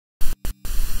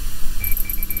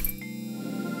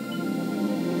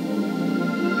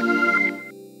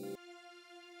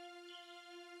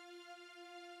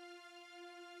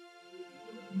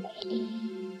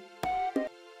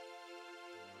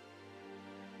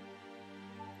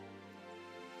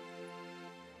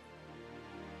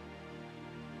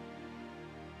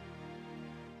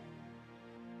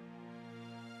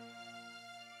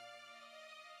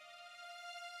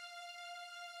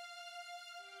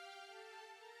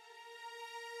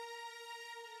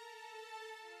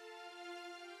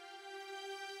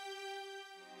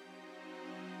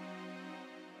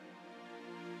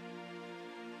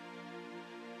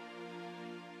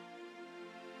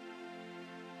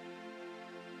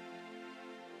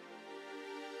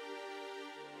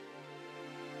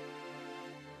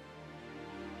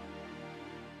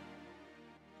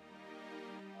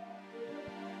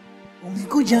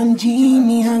Kuja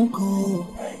mjini Anko,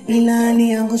 ila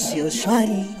hali yangu sio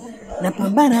shwari.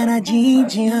 Napambana na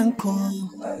jiji Anko,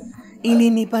 ili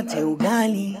nipate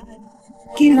ugali.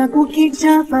 Kila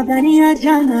kukicha fadhali ya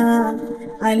jana,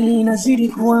 hali inazidi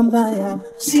kuwa mbaya.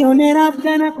 Sione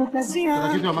labda na kukazia.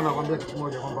 Kuna kitu ambacho nakwambia kitu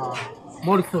moja kwamba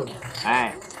Morrison.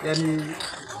 Yaani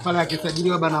pale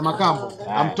akisajiliwa bana Makambo,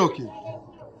 amtoki.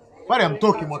 Pale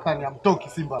amtoki mwakani, amtoki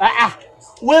Simba.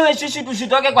 Wewe sisi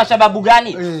tusitoke kwa sababu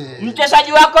gani?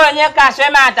 Mchezaji wako wenyewe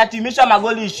kasema atatimisha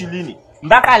magoli 20.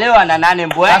 Mpaka leo ana 8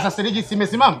 mbwe. Sasa ligi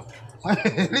simesimama.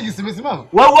 Ligi simesimama.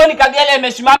 Wewe uone Kagere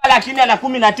imesimama lakini ana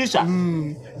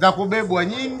 19. Za kubebwa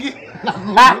nyingi.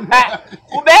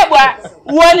 Kubebwa,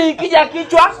 uone ikija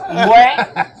kichwa mbwe.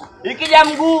 Ikija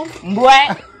mguu mbwe.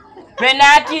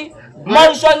 Penalti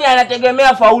Morrison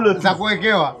anategemea faulo za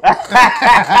kuwekewa.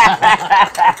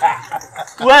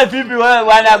 Wewe vipi wewe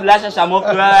bwana Blasha Samoh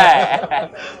wewe?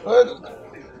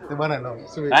 Bwana no.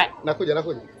 Nakuja.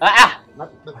 Nakuja.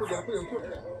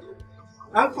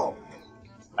 Anko.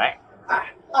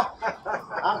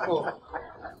 Anko.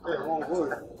 Bongo.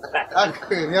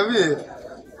 Anko, niambie.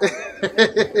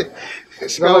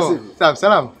 Sawa,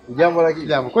 salamu. Jambo la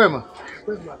kijambo, kwema?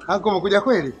 Anko umekuja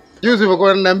kweli? Juzi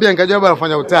ulikuwa unaniambia nikajua baba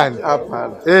anafanya utani.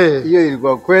 Hapana. Hiyo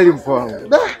ilikuwa kweli mpo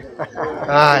wangu.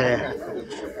 Haya.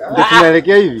 Ndio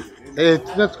tunaelekea hivi?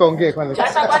 Tukaongee kwanza.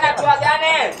 Sasa bwana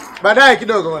tuagane. Baadaye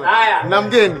kidogo bwana. Haya. Na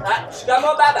mgeni.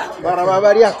 Shikamoo baba. Bwana,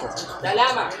 habari yako?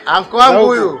 Salama. Anko wangu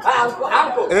huyu.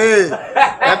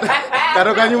 Anko.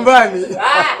 Katoka nyumbani.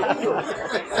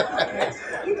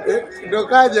 Ndio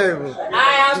kaja hivyo.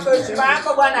 Haya Anko, shima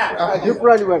yako bwana.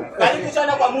 Shukrani bwana. Karibu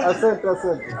sana kwa Mungu. Asante.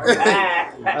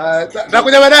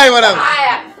 Nakuja baadaye mwanangu.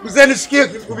 Haya. Mzee nishikie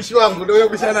kubishi wangu ndio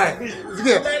kubisha naye.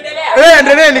 Sikia? Tuendelea.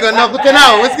 Endeleeni kwa nakute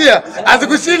nao, umesikia?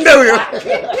 Asikushinda huyo.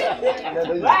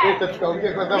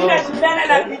 Tukaongea kwanza. Tunashindana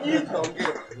na kijiji.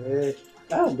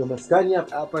 Ndio maskani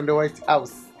hapa. Hapa ndio White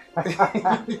House.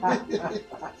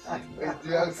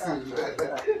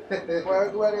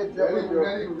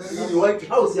 White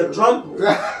House ya Trump.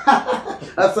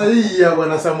 Sasa hii ya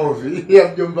bwana Samoh, hii ya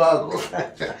mjomba wako.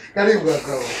 Karibu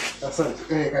hapo.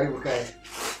 Asante. Karibu kae.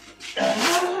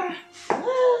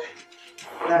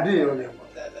 Ndio leo.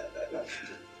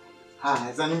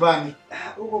 Za nyumbani.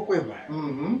 Huko kwema.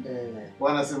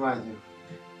 Wanasemaje?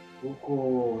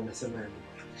 Huko nasemaje?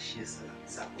 Shia sana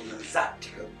na zati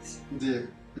kabisa. Ndio.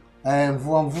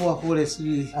 Mvua kule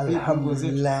sijui.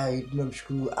 Alhamdulillah,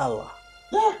 tunamshukuru Allah.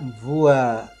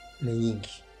 Mvua ni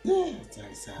nyingi.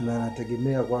 Na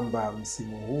nategemea kwamba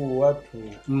msimu huu watu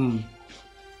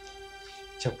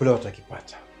chakula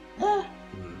watakipata.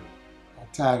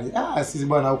 Hatari. Sisi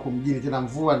bwana huko mjini tena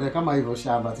mvua ndio kama hivyo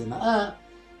shamba tena.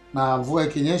 Na mvua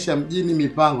ikinyesha mjini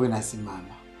mipango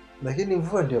inasimama. Lakini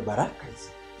mvua ndio baraka hizi.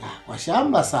 Kwa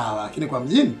shamba sawa, lakini kwa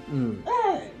mjini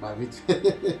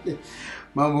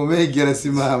mambo mengi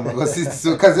yanasimama. Kwa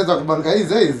sisi kazi yetu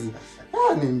kubangaiza hizi.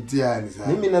 Ni mtihani sana.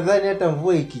 Mimi nadhani hata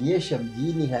mvua ikinyesha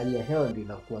mjini hali ya hewa ndio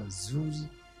inakuwa nzuri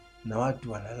na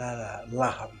watu wanalala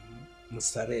raha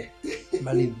mstarehe.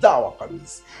 Maridhawa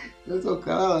kabisa. Sasa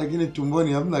ukalala lakini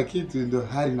tumboni hamna kitu, ndio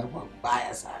hali inakuwa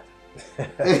mbaya sana.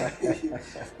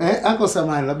 Anko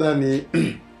samani, labda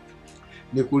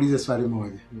nikuulize swali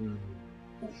moja.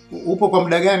 Upo kwa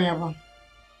muda gani hapa?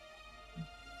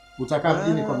 Utakaa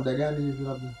mjini kwa muda gani hivi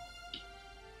labda?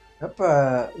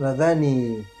 Hapa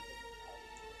nadhani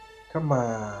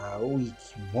kama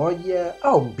wiki moja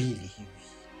au mbili hivi.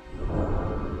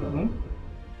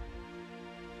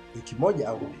 Wiki moja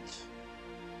au mbili.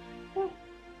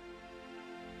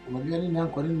 Unajua nini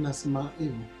Anko, kwa nini nasema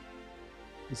hivyo?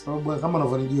 Kwa sababu kama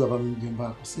unavyonijua hapa mjomba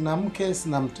wako, sina mke,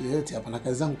 sina mtu yeyote hapa na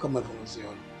kazi zangu kama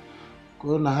unavyoziona. Kwa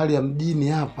hiyo na hali ya mjini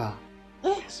hapa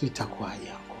si itakuwaje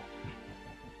Anko?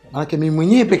 Maana mimi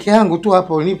mwenyewe peke yangu tu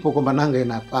hapa ulipo kwamba nanga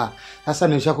inapaa. Sasa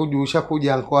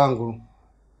nishakuja Anko wangu.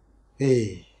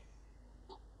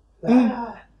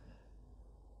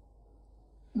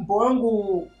 Mpo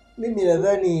wangu mimi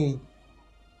nadhani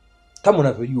kama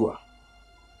unavyojua.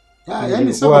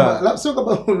 Yaani sio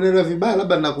kama unaelewa vibaya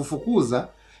labda nakufukuza,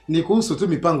 ni kuhusu tu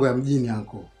mipango ya mjini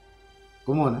Anko.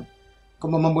 Umeona?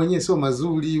 Kama mambo yenyewe sio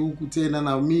mazuri huku tena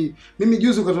na mimi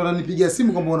juzi ukatoa unanipigia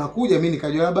simu kwamba unakuja, mimi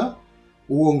nikajua labda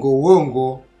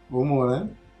uongo. Umeona?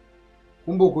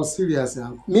 Kumbe uko serious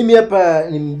Anko. Mimi hapa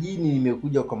ni mjini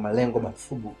nimekuja kwa malengo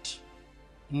madhubuti.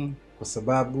 Kwa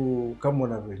sababu kama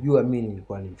unavyojua mimi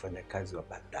nilikuwa ni mfanyakazi wa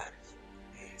bandari.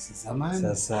 Si zamani.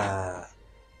 Sasa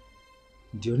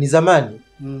ndio ni zamani,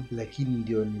 lakini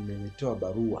ndio nimetoa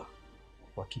barua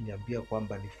wakiniambia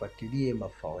kwamba nifuatilie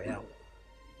mafao yangu.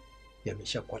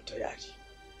 Yameshakuwa tayari.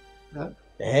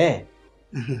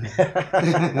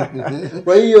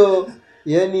 Kwa hiyo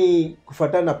yani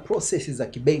kufuatana process za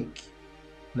kibenki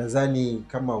nadhani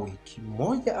kama wiki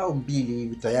moja au mbili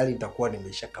hivi tayari nitakuwa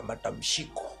nimeshakamata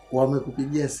mshiko.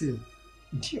 Wamekupigia simu?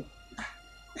 Ndio.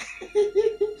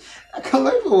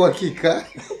 Kama hivyo uhakika.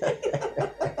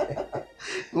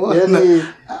 Yani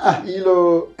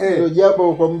hilo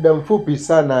jambo kwa muda mfupi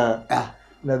sana.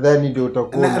 Nadhani ndio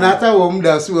utakuwa. Na hata huo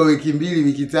muda sio wiki 2,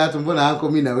 wiki 3, mbona Anko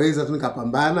mimi naweza tu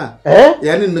nikapambana?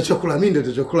 Yaani nimechokula mimi ndio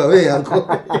utachokula wewe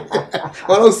Anko.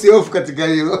 Wala usihofu katika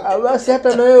hilo. Basi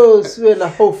hata na wewe usiwe na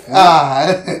hofu.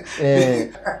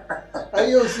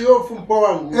 Hiyo usihofu mpo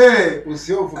wangu.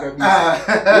 Usihofu kabisa.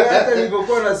 Hata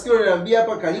nilipokuwa nasikia niambia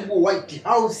hapa karibu White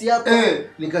House hapa,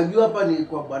 nikajua hapa ni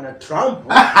kwa bwana Trump.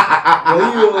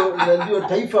 Kwa hiyo ndio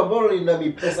taifa ambalo lina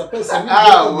pesa mingi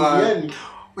duniani.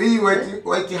 Hii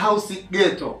White House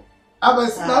ghetto. Hapa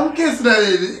sina mke sina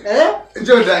nini.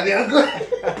 Njoo ndani yako.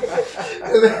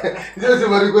 Njoo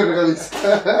sema kwenda kabisa.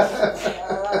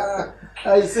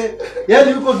 Aise,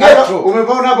 yani uko ghetto.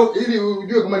 Umepaona hapo ili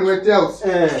ujue kama ni White House.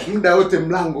 Muda wote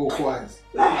mlango uko wazi.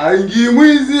 Haingii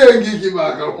mwizi, haingii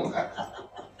kibaka.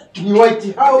 Ni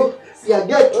White House ya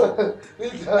ghetto.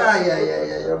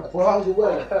 Ya mwanangu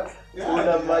bwana.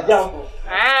 Una majambo.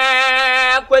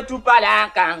 Kwetu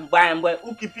palaka bwambwe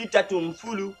ukipita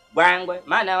tumfulu bwambwe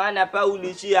maana wana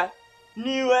paulishia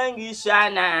ni wengi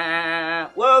sana.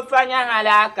 Wewe fanya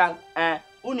haraka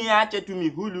uniache tu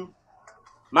mihulu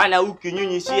maana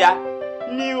ukinyunyishia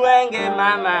ni wenge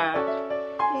mama.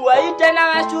 Waite na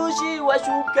washushi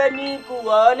washuke ni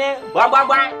kuone bwambwe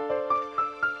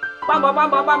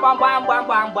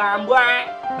bwambwe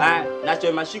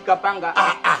nasema shika panga.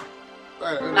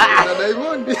 Na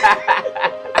Diamond.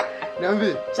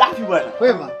 Niambie. Safi bwana.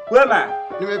 Kwema.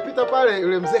 Nimepita pale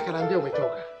yule mzee kanaambia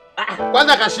umetoka.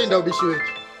 Kwanza kashinda ubishi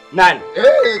wetu. Nani?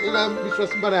 Kila mbishi wa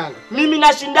Simba na Yanga. Mimi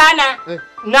nashindana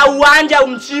na uwanja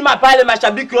umchima pale,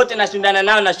 mashabiki wote nashindana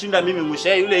nao, nashinda mimi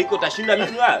mwisho. Yule iko tashinda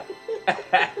mimi wewe.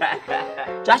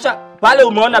 Sasa pale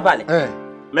umeona pale?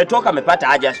 Metoka amepata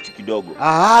haja kidogo.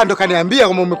 Ndo kaniambia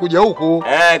kama umekuja huko.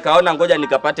 Kaona ngoja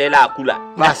nikapata hela akula.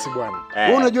 Basi bwana.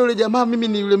 Wewe unajua yule jamaa mimi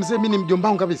ni yule mzee, mimi ni mjomba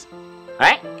wangu kabisa.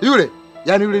 Yule,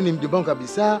 yani yule ni mjomba wangu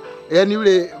kabisa. Yani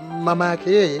yule mama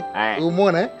yake yeye,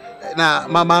 umeona na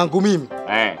mama yangu mimi.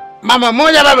 Mama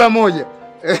moja baba moja.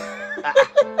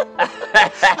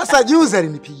 Sasa juzi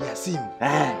alinipigia simu.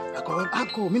 Akamwambia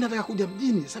Anko, mimi nataka kuja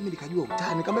mjini. Sasa mimi nikajua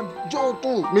utani, nikamwambia njoo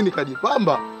tu. Mimi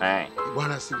nikajipamba.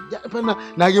 Bwana sijapenda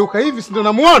nageuka hivi si ndo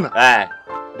namuona?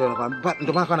 Ndio nakwambia,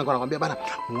 ndio maana nakwambia bana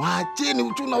mwacheni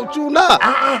uchuna.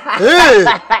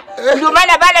 Ndio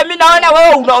maana bale mimi naona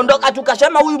wewe unaondoka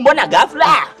tukasema huyu mbona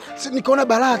ghafla? Si nikaona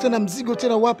balaa tena mzigo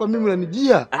tena hapa mimi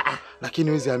unanijia. Lakini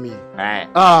huwezi amini.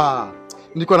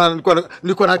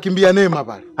 Nilikuwa nakimbia Neema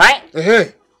pale.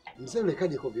 Mzee yule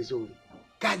kaja kwa vizuri.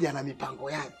 Kaja na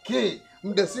mipango yake.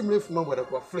 Muda si mrefu mambo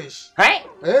yatakuwa fresh.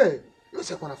 Yule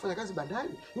sasa anafanya kazi bandari.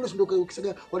 Yule ndio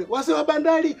ukisaga wale wase wa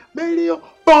bandari, melio.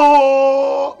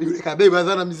 Yule kabeba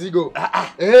sana mizigo.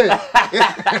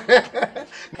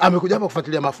 Amekuja hapa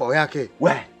kufuatilia mafao yake.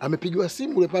 Amepigiwa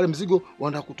simu yule pale mzigo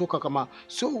wanaenda kutoka kama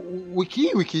sio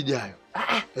wiki ijayo.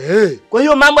 Kwa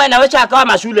hiyo mambo yanaweza akawa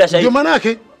mashule sasa hivi. Ndio maana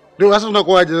yake. Ndio sasa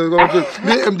unakuaje?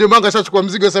 Mjomba wangu ashachukua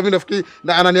mzigo sasa mimi nafikiri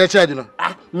na ananiachaje na.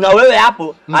 Na wewe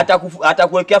hapo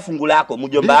atakuwekea fungu lako.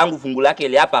 Mjomba wangu fungu lake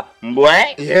ile hapa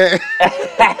mbwe.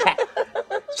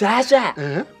 Sasa.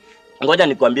 Ngoja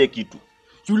nikwambie kitu.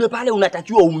 Yule pale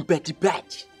unatakiwa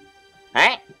umpetipeti.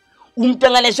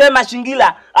 Umtenganishe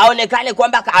mazingira aonekane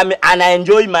kwamba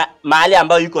anaenjoy mahali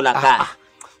ambayo yuko na kaa.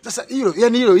 Sasa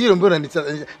hilo mbona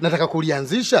nataka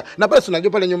kulianzisha na basi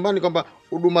unajua pale nyumbani kwamba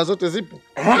huduma zote zipo.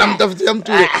 Namtafutia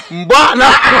mtu yule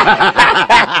mbwana.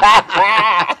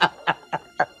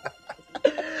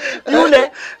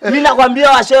 Yule mimi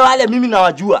nakwambia washe wale mimi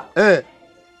nawajua.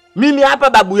 Mimi hapa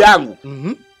babu yangu.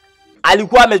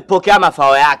 Alikuwa amepokea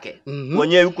mafao yake.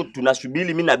 Mwenyewe huko tunasubiri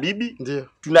mimi na bibi. Ndio.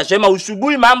 Tunasema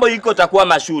usubuhi mambo iko takuwa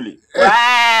mashuli.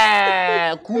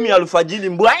 10 alfajiri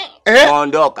mbwa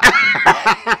ondoka.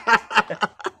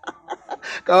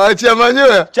 Kawaachia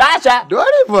manyoya. Chacha. Ndio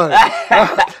alipo.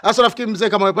 Sasa nafikiri mzee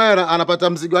kama pale anapata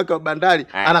mzigo wake wa bandari,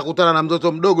 anakutana na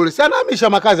mtoto mdogo yule. Sana amisha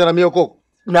makazi na miokoko.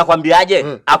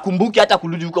 Nakwambiaje? Akumbuki hata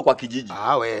kurudi huko kwa kijiji.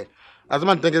 We.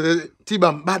 Lazima nitengeze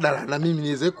tiba mbadala na mimi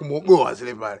niweze kumuogoa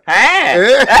zile pale.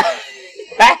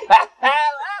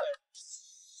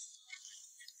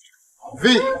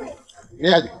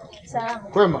 Niaje? Sawa.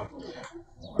 Kwema.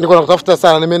 Niko nakutafuta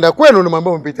sana, nimeenda kwenu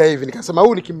nimwambia umepita hivi. Nikasema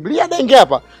huyu nikimlia denge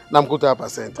hapa namkuta hapa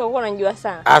center. Kwa hiyo unajua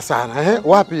sana. Sana,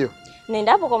 wapi hiyo?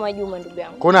 Nenda hapo kwa Majuma ndugu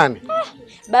yangu. Kwa nani?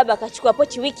 Baba kachukua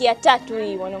pochi wiki ya 3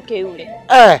 hii mwanamke yule.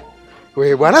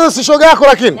 Wewe bwana sasa si shoga yako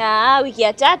lakini? Wiki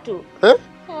ya 3.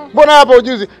 Mbona hapo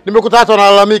ujuzi nimekuta watu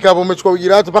wanalalamika hapo umechukua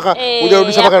ujira watu mpaka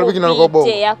hujarudisha mpaka wiki na Bongo.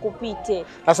 Yakupite.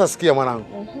 Sasa sikia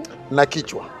mwanangu. Na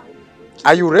kichwa.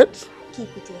 Are you ready?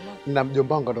 Kipi tena? Na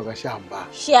mjomba wangu kutoka shamba.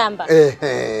 Shamba.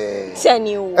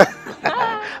 Sani huo.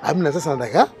 Amina sasa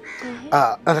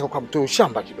nataka kwa mtu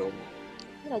shamba kidogo.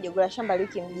 Ina jogola shamba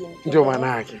wiki mjini. Ndio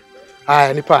maana yake.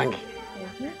 Haya nipange.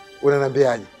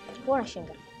 Unaniambiaje? Bora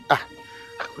shinda.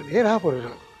 Kuna hela hapo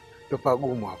ndio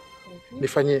pagumu hapo.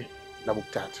 Nifanyie na buku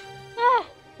 3.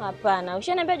 Hapana,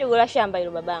 ushaniambia jogola shamba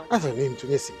hilo babangu. Sasa mimi mtu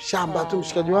nyesi shamba tu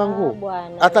mshikaji wangu.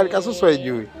 Hata likasusu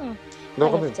haijui. Ndio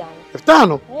kwa 5,000.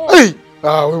 5,000?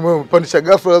 Wewe umepandisha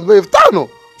ghafla 5,000?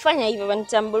 Fanya hivyo bwana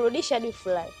nitamburudisha hadi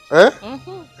furahi.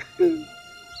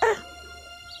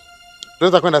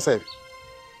 Tunaweza kwenda sasa hivi.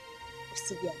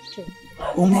 Usijali.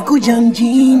 Umekuja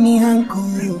mjini Anko,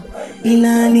 ila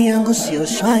hali yangu sio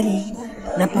shwari.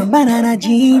 Napambana na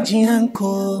jiji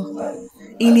Anko,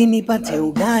 ili nipate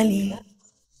ugali.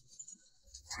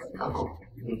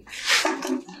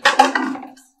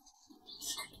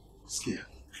 Sikia.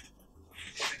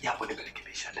 Japo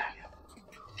nimerekebisha ndani hapa.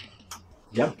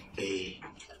 Japo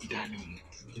ndani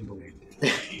jambo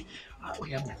gani?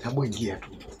 Wewe tabu ingia tu.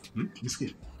 Msikia?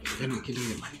 Yaani kitu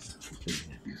ni mali.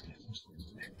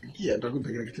 Ingia utakuta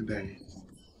kila kitu ndani.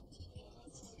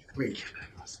 Wewe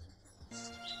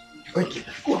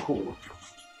kwa huo.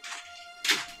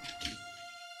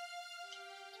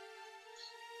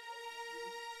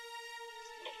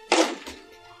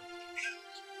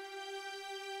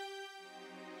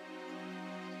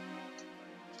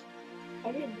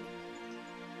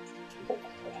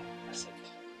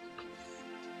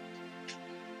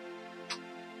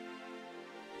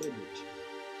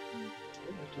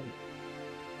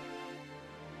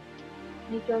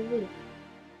 Nitwa vile.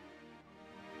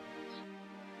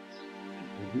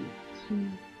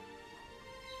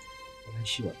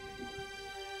 Unaishi wapi?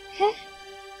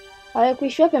 Hawe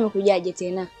kuishi wapi amekujaje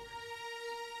tena?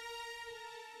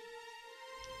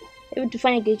 Hebu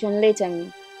tufanye kilichonileta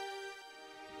mimi.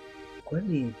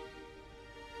 Kwani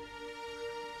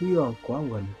huyo anko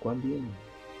wangu alikwambia nini?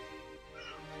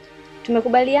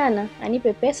 Tumekubaliana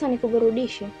anipe pesa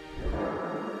nikuburudishe.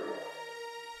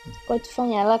 Kwa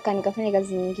tufanye haraka nikafanya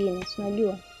kazi nyingine.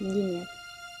 Unajua mjini hapa.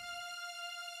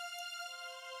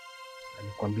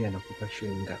 Alikwambia anakupa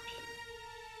shilingi ngapi?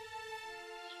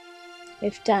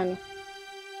 5,000.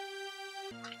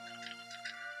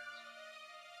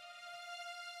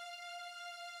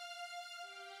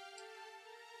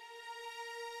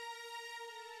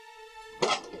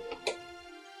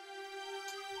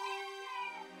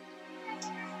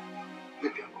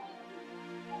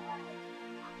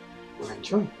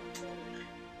 Unanijua?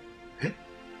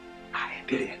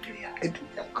 Endelea.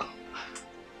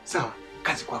 Sawa,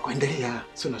 kazi kwako endelea.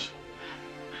 Sio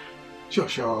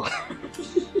Sho.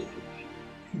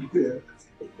 Endelea.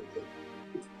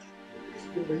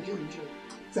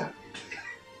 Sawa.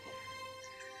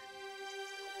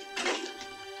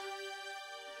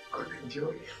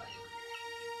 Enjoy.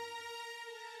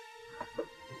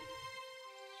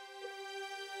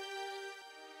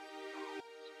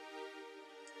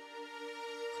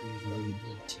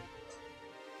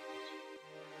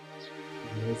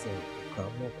 Unaweza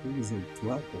ukaamua kuuza utu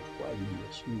wako kwa ajili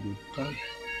ya shilingi 5,000.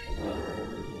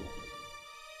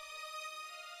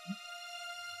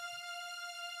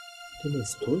 Tena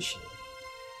isitoshe,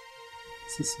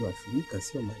 sisi Waafrika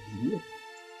sio majini.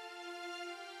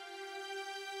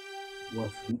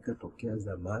 Waafrika tokea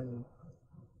zamani,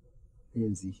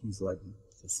 enzi hizo hadi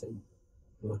sasa hivi,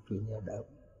 ni watu wenye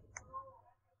adabu,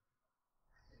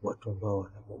 watu ambao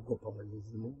wanamwogopa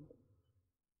Mwenyezi Mungu.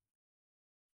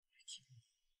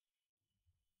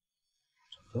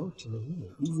 Tofauti na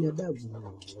hiyo, hizi adabu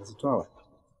nazitoa wapi?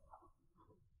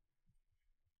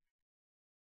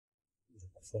 Za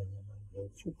kufanya mambo ya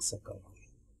fuksa kama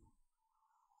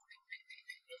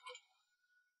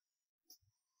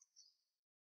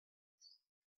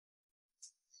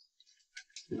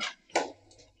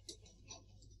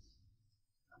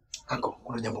Anko,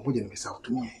 kuna jambo moja nimesahau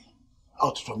tumia. Au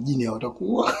watoto mjini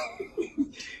watakuwa.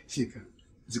 Shika.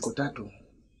 Ziko 3.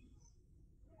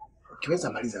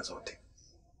 Ukiweza maliza zote.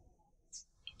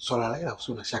 Swala la hela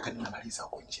usio na shaka ninamaliza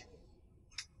huko nje.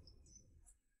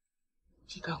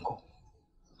 Shika Anko.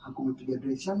 Anko umepiga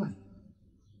drai chama?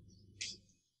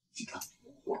 Shika.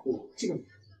 Shika.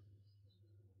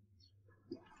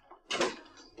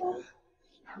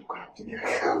 Anko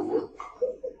anapiga chama.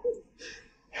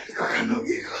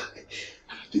 Kakanoge.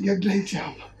 Anapiga drai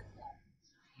chama.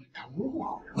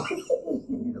 Tamuua.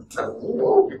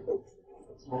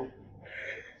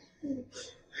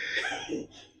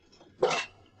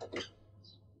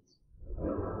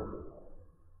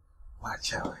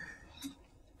 Wacha wewe.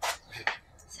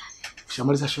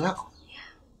 Shamaliza show yako?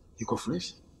 Iko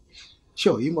fresh?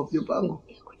 Show himo mjombangu.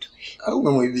 Au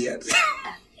umemwibia?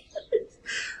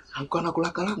 Anko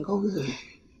anakula karanga wewe.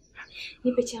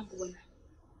 Nipe changu bwana.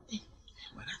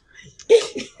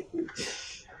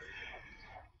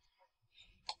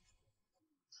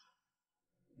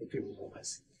 Nipe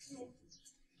basi.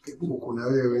 Hebu kuna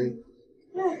wewe.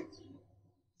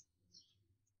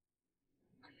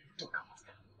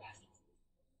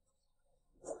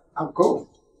 Anko.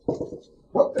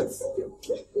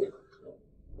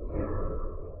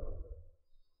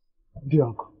 Ndio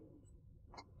Anko.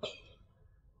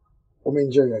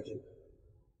 Umeenjoy lakini.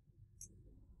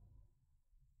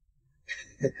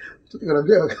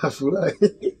 Tukikaribia kafurahi.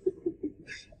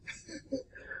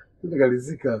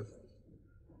 Tukalizika.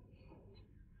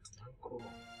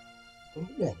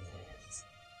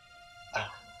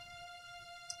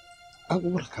 Anko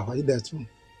bora kawaida tu.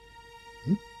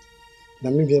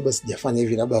 Na mimi labda sijafanya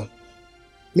hivi, labda mimi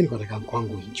niko nataka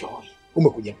kwangu enjoy.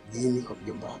 Umekuja mjini kwa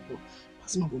mjomba wako.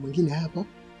 Basi mambo mengine hapa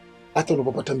hata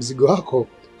unapopata mzigo wako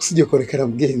usije kuonekana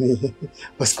mgeni.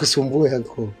 Basi kusumbue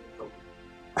Anko.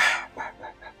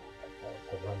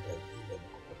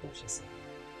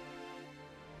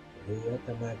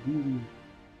 Hata maadili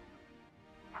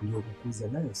uliyokukuza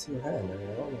nayo sio haya na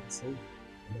naona sasa hivi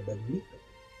umebadilika.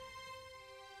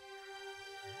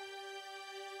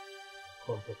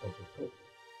 Kwa mtoto.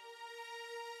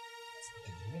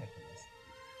 Sikutegemea kabisa.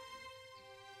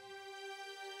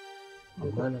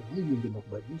 Kwa maana mimi ndio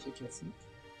nakubadilisha kila siku.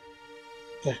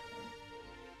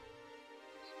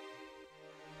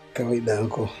 Kawaida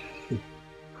Anko.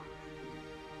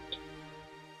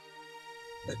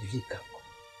 Badilika.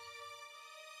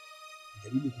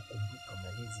 Jaribu kukumbuka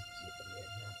malezi tuliyokuwa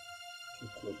nayo.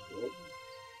 Tukiwa mdogo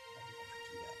hadi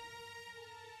kufikia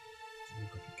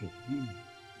hapo. Tukafika mjini.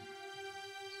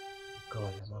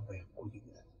 Ukawa na mambo ya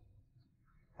kuiga.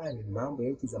 Haya ni mambo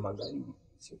yetu za magharibi,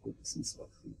 sio kwetu sisi wa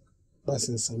Afrika.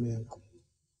 Basi nisamehe Anko.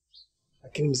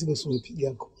 Lakini mzigo sio unipigia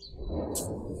Anko.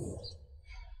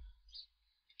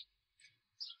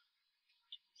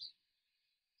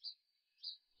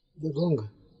 Gonga.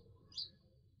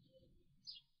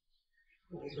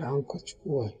 Anko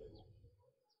chukua.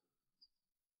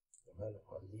 Maana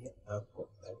kwambia Anko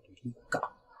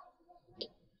badilika.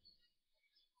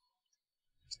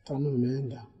 Tano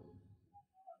umeenda.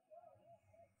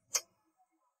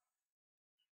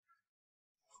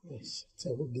 Yes,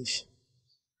 tarudisha.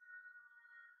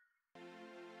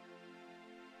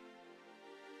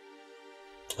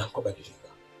 Anko badilika.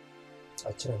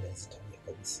 Achana na hizo tabia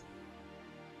kabisa.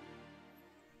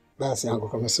 Basi Anko,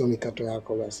 kama sio mikato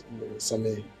yako basi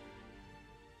nisamehe.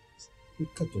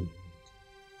 Mikato.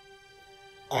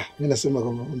 Mimi nasema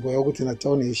kwamba mambo yako tena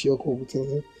taoni ishio huko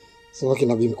tena. Sasa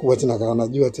kina bibi mkubwa tena kama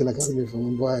najua tena kama nimefanya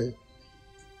mambo hayo.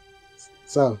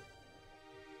 Sawa.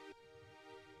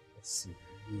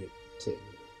 Sijui tena.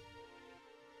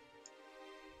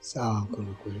 Sawa Anko,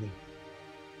 nakuelewa.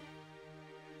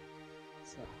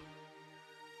 Sawa.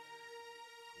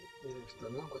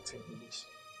 Tutanango tena.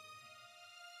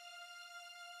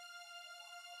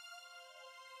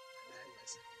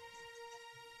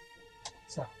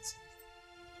 Sawa.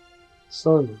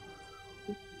 Sorry.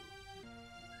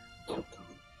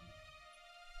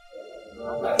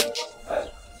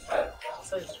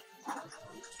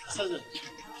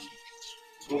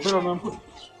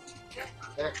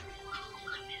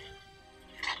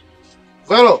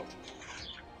 Velo.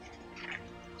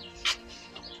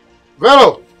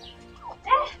 Velo.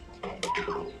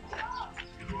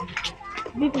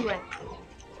 Vipi bwana?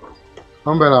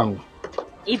 Ombe langu.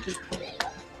 Ipi?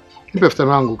 Nipe elfu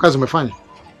tano yangu. Kazi umefanya?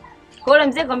 Kwa yule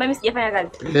mzee kwamba mimi sijafanya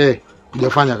kazi.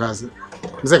 Hujafanya kazi.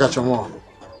 Mzee kachomoa.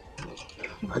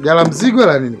 Hajala mzigo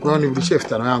wala nini? Kwa hiyo nirudishie elfu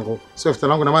tano yangu. Sio elfu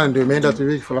tano yangu na maana ndio imeenda tu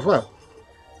hivi falafala.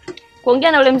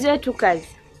 Kuongea na yule mzee tu kazi.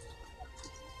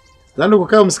 Yaani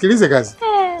ukae umsikilize kazi.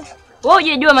 Wewe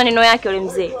hujajua maneno yake yule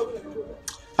mzee.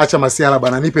 Acha masiala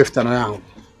bana, nipe elfu tano yangu.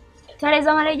 Tarehe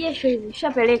za marejesho hizi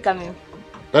nishapeleka mimi.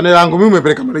 Yaani yangu mimi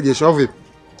umepeleka marejesho au vipi?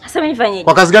 Sasa mimi nifanyeje?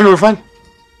 Kwa kazi gani ulifanya?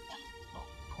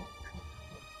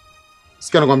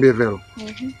 Sikia nikwambie Velo.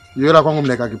 Yule kwangu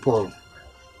mnaeka kiporo.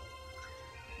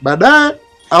 Baadaye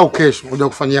au kesho unakuja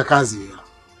kufanyia kazi hiyo.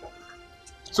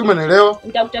 Si umeelewa?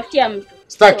 Nitakutafutia mtu.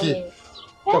 Sitaki.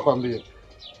 Nakwambia.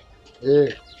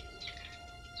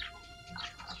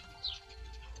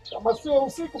 Kama sio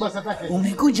usiku basi atake.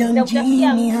 Umekuja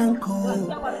mjini Anko,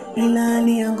 ila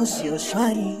hali yangu sio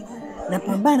shwari.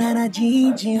 napambana na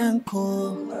jiji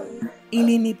Anko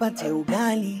ili nipate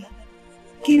ugali.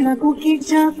 Kila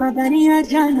kukicha fadhali ya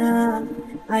jana,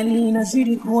 hali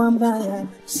inazidi kuwa mbaya.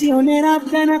 Sione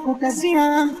labda na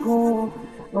kukazia Anko,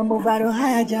 mambo bado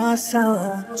hayajawa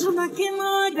sawa. Chuma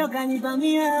kimoja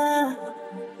kanivamia,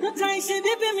 tutaishi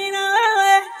vipi mimi na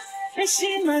wewe?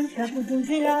 Heshima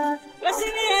nitakutunzia, basi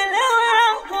nielewe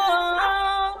Anko.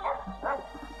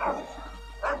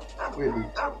 Kweli.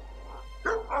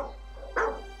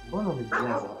 Mbona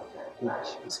umejilaza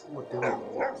kuchi? Usiku tena.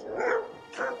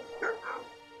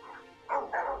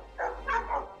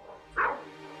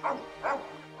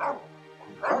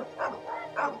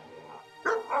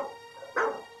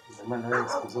 Zamani wewe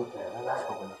siku zote lala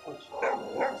hapo kwa kochi.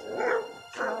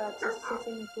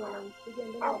 Sasa nikiwa nampiga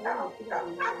ndio nampiga.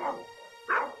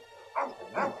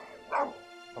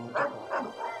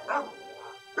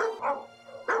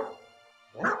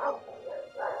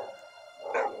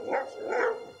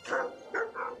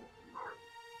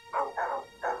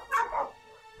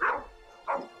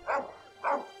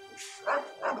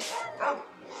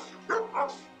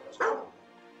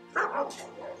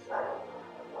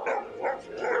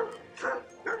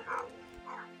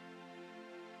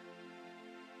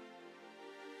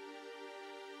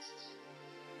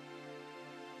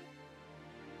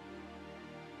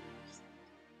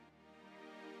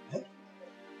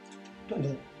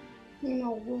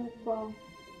 Ninaogopa.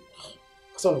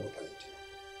 Sasa unaogopa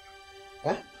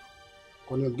nini?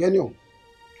 Kwa nini mgeni huyo?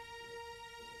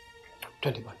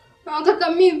 Twende bana.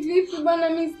 Nataka mimi vipi bana,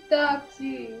 mimi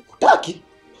sitaki. Utaki?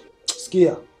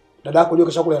 Sikia, dada yako ndio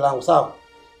kesha kule langu, sawa?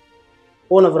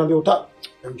 Wewe unaniambia utaki?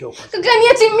 Njoo. Kaka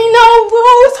niache mimi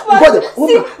naogopa. Ngoja,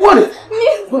 uone.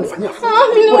 Ngoja fanya.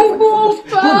 Mimi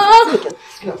naogopa.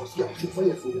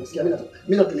 Sikia,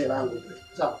 mimi natumia langu.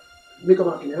 Sawa? Mimi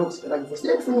kama natumia langu sipendagi force.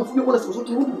 Sija kufanya fujo kwa siku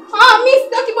zote huko. Mimi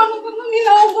sitaki bwana, mimi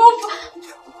naogopa.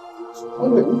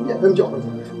 Wewe njoo.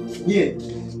 Ye.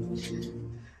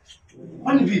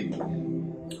 Kwani vipi?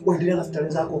 Waendelea na stare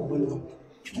zako huko bwana.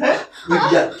 Wewe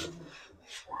kijana.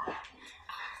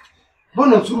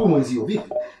 Mbona msuru mwenzio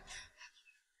vipi?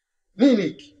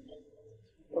 Nini?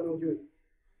 Mbona unajui?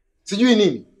 Sijui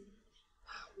nini?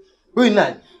 Wewe ni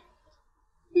nani?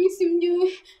 Mimi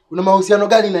simjui. Una mahusiano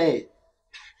gani na yeye?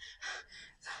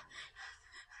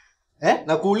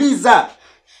 Nakuuliza.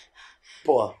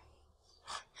 Poa.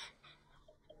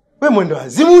 Wewe mwendo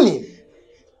wazimu nini?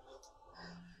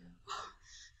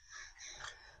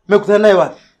 Mmekutana naye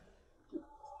wapi?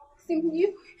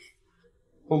 Simjui.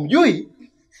 Umjui?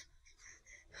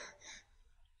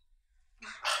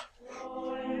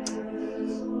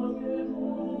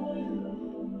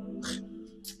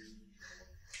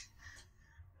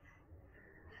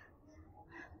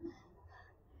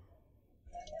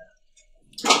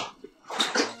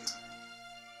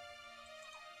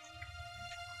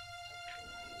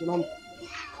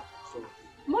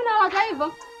 Mbona waka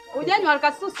hivyo? Ujani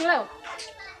walikasusu leo?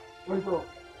 Wewe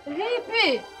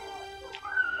Vipi?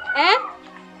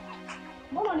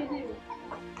 Mbona unijibu?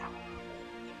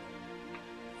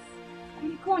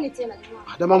 Nikoni tena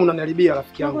jamaa. Damamu unaniharibia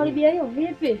rafiki yangu. Unaniharibia hiyo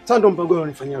vipi? Sasa ndo mpango wao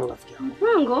unifanyia rafiki yangu.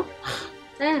 Mpango?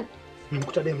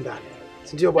 Nimekuta dem ndani.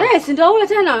 Si ndio bwana? Si ndio huyo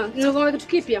tena. Nilikwambia kitu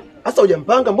kipya. Sasa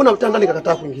hujampanga, mbona mtanda ndani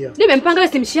kakataa kuingia? Nimempanga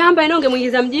wewe si mshamba, ina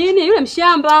ungemuingiza mjini, yule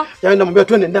mshamba. Yaani namwambia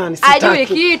twende ndani, sitaki. Ajui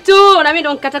kitu, na mimi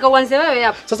ndo nikataka uanze wewe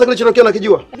hapa. Sasa kile chilokea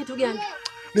nakijua? Kitu gani?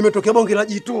 Nimetokea bonge la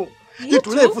jitu.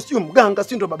 Jitu refu sio mganga,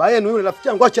 si ndo baba yenu yule rafiki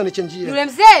yangu, acha nichenjie. Yule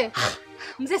mzee?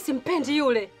 Mzee simpendi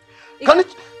yule.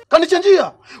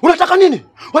 Kanichenjia. Unataka nini?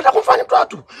 Unataka kumfanya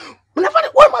mtoto? Unafanya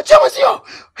wewe machema sio?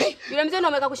 Yule mzee ndo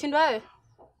ameka kushindwa wewe?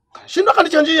 Shindwa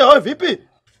kanichenjia wewe vipi?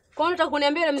 Kwa nini unataka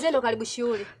kuniambia yule mzee ndo karibu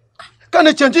shughuli?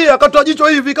 Kanichenjia akatoa jicho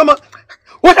hivi kama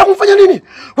unataka kumfanya nini?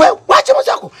 Wewe wacha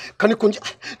mzako. Kanikunja.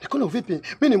 Nikono vipi?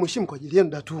 Mimi ni mheshimu kwa ajili yenu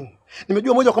da tu.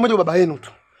 Nimejua moja kwa moja baba yenu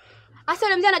tu. Asa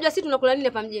yule mzee anajua sisi tunakula nini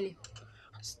hapa mjini?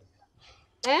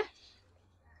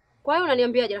 Kwa hiyo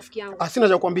unaniambiaje rafiki yangu? Sina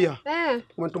cha kukwambia.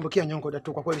 Umenitumbukia nyongo da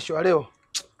tu kwa kweli sio leo.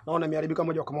 Naona imeharibika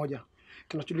moja kwa moja.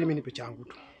 Kinachojili mimi nipe changu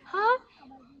tu.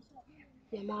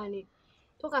 Jamani.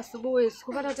 Toka asubuhi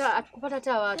sikupata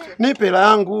hata watu. Nipe hela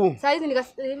yangu. Sasa hizi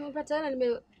nimepata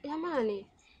hela jamani.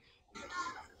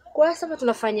 Kwa hiyo sasa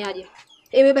tunafanyaje?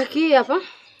 Imebaki hapa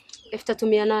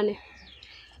 3800.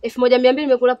 1200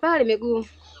 nimekula pale miguu.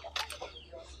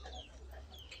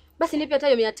 Basi nipe hata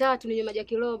hiyo 300 ninywe maji ya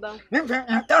kiroba. Nipe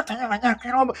 300 ninywe maji ya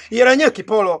kiroba. Hela yenyewe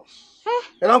kipolo.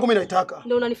 Hela yangu mimi naitaka.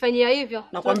 Ndio unanifanyia hivyo?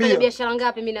 Tunafanya biashara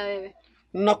ngapi mimi na wewe?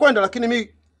 Nakwenda lakini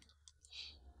mimi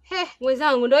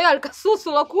mwenzangu ndio yeye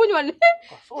alikasusu la kunywa.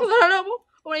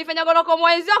 Unaifanya goroko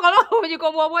mwenzio goroko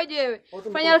umejikomoa mwenyewe.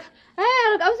 Fanya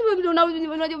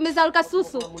umezalika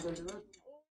susu.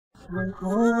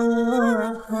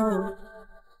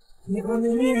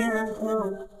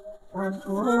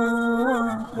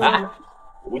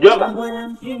 Mjomba.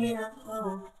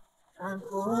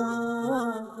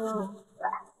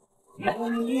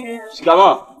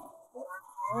 Shikamoo.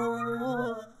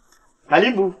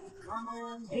 Karibu.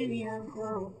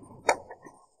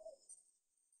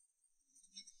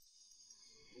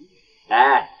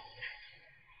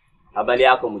 Habari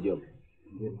yako mjomba?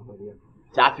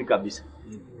 Safi kabisa.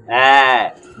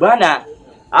 Bwana,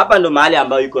 hapa ndo mahali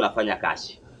ambayo yuko nafanya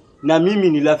kazi. Na mimi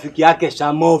ni rafiki yake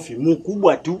Samoh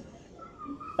mkubwa tu.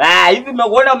 Hivi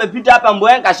umeona umepita hapa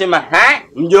Mbwenga kasema,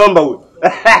 mjomba huyu.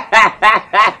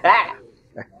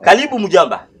 Karibu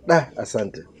mjomba.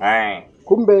 Asante.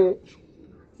 Kumbe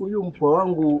huyu mpwa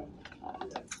wangu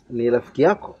ni rafiki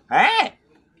yako?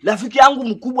 Rafiki yangu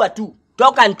mkubwa tu.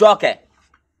 Toka nitoke.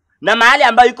 Na mahali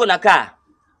ambayo yuko nakaa,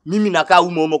 mimi nakaa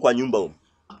humo kwa nyumba humo.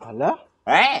 Ala?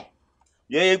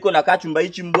 Yeye yuko nakaa chumba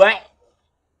hichi mbwe.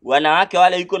 Wanawake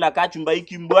wale yuko nakaa chumba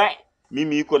hiki mbwe.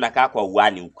 Mimi yuko nakaa kwa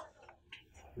uani huko.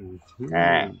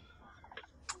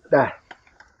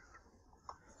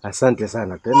 Asante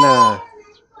sana. Tena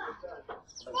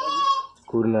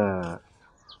kuna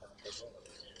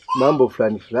mambo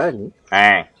fulani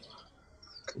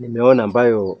nimeona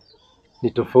ambayo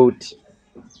ni tofauti.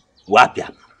 Wapi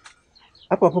hapa?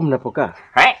 Hapo mnapokaa?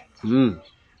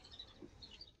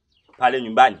 Pale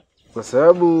nyumbani. Kwa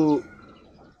sababu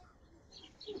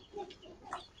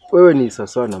wewe ni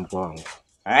sawa na mpwa wangu.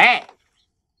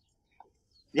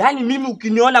 Yaani mimi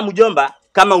ukiniona mjomba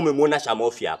kama umemwona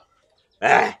Samoh hapa.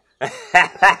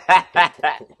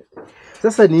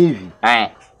 Sasa ni hivi.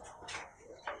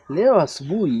 Leo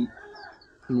asubuhi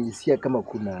nilisikia kama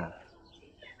kuna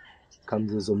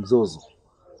mzozo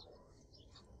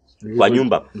kwa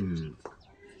nyumba.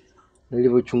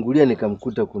 Nilivyochungulia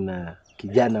nikamkuta kuna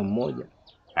kijana mmoja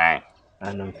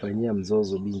anamfanyia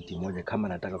mzozo binti moja kama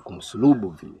anataka kumsulubu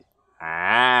vile.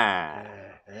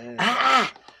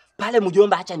 Pale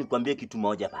mjomba, acha nikwambie kitu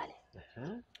moja pale.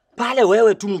 Pale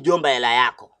wewe tu mjomba, hela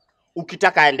yako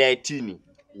ukitaka ende 18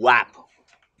 wapo.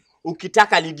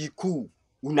 Ukitaka ligi kuu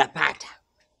unapata.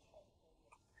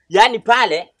 Yaani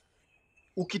pale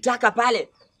ukitaka pale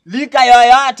lika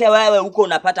yoyote wewe huko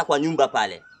unapata kwa nyumba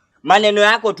pale. Maneno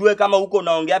yako tuwe kama huko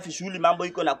unaongea fishuli, mambo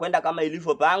iko na kwenda kama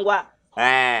ilivyopangwa.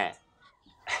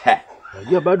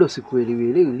 Unajua bado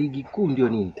sikuelewi ligi kuu ndio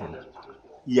nini tena.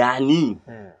 Yaani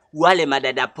wale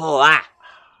madada poa.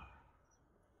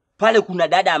 Pale kuna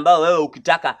dada ambao wewe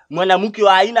ukitaka mwanamke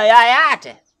wa aina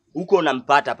yoyote huko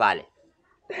unampata pale.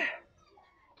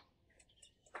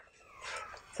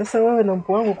 Sasa wewe na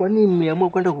mpwa wangu kwa nini mmeamua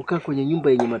kwenda kukaa kwenye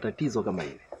nyumba yenye matatizo kama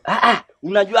hivi?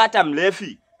 Unajua hata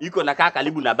mlefi iko nakaa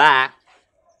karibu na baa.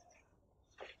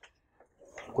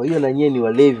 Kwa hiyo na nyie ni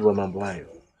walevi wa mambo hayo.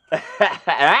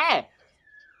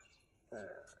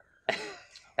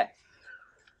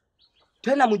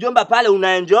 Tena mjomba pale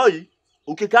unaenjoy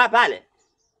ukikaa pale.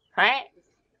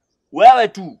 Wewe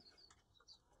tu.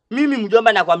 Mimi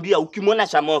mjomba nakwambia ukimwona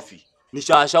Samoh ni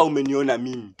sawa umeniona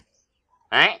mimi.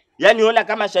 Yaani ona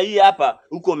kama shahii hapa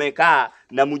uko umekaa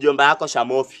na mjomba wako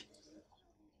Samoh.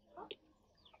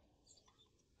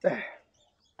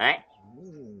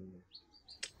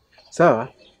 Sawa?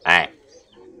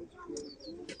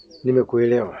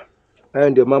 Nimekuelewa. Hayo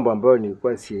ndio mambo ambayo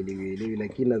nilikuwa sielewi,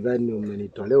 lakini nadhani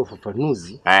umenitolea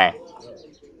ufafanuzi.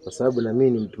 Kwa sababu na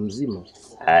mimi ni mtu mzima.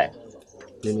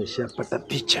 Nimeshapata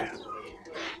picha.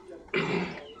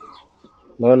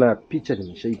 Naona picha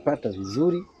nimeshaipata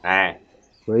vizuri.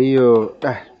 Kwa hiyo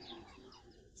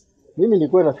mimi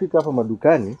nilikuwa nafika hapa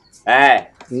madukani.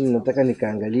 Nataka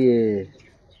nikaangalie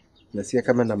nasikia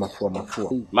kama na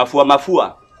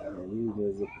mafua.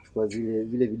 Niweze kuchukua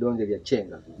vile vidonge vya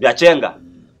chenga. Vya chenga.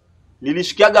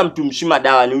 Nilishikiaga mtu mshima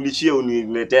dawa, niulishie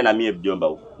uniletee na mie mjomba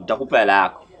huko. Nitakupa hela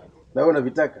yako. Na wewe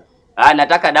unavitaka?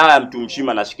 Nataka dawa ya mtu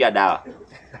mshima, nashikia dawa.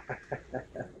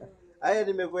 Haya,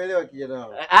 nimekuelewa kijana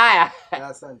wangu.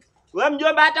 Asante. Wewe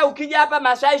mjomba, hata ukija hapa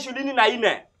masaa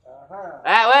 24.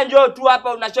 Wewe njoo tu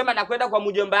hapa unasema na kwenda kwa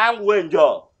mjomba yangu, wewe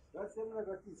njoo. Basi hamna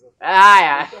tatizo.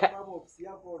 Kama ofisi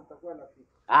yako nitakuwa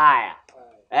nafika.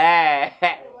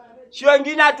 Sio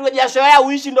wengine hatujazoea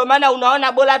uishi, ndio maana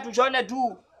unaona bora tushone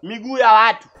tu miguu ya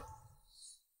watu.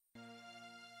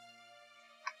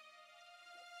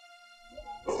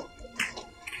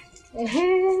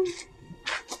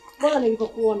 Bora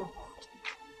nilipokuona.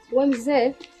 Wewe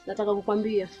mzee, nataka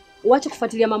kukwambia, uache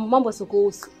kufuatilia mambo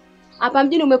yasiokuhusu. Hapa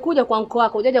mjini umekuja kwa Anko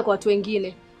wako, hujaja kwa watu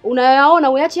wengine.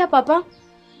 Unayaona uache hapa.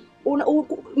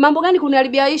 Mambo gani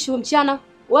kuniharibia issue mchana?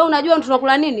 Wewe unajua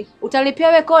tunakula nini? Utalipia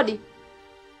wewe kodi.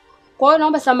 Kwa hiyo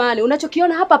naomba samahani.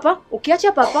 Unachokiona hapa hapa, ukiacha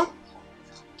hapa hapa.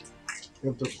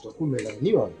 Mtoto tutakume na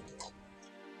niwa.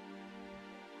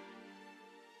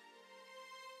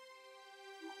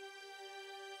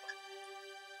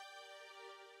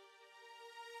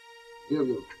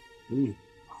 Ndio.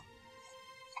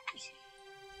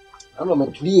 Ama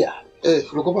umetulia.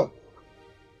 Unakopa?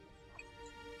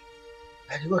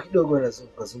 Alikuwa kidogo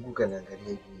anazunguka naangalia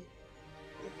hivi.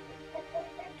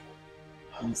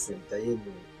 Hii senta yenu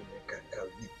imekaa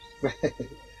vipi?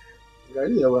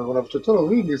 Angalia bwana, kuna vichochoro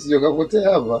vingi usije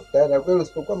ukapotea hapa. Na kweli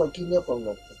usipokuwa makini hapa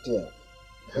unapotea.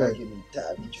 Lakini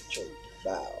mtaa vichochoro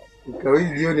kibao.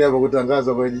 Kawili jioni hapa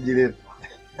kutangazwa kwa jiji letu.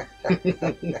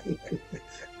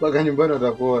 Mpaka nyumbani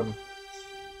watakuona.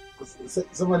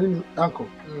 Sema nini Anko?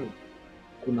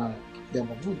 Kuna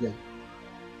jambo moja.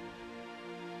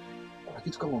 Kuna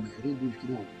kitu kama umeharibu hivi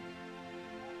kidogo.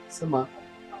 Sema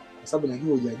kwa sababu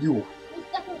najua hujajua.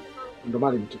 Ndio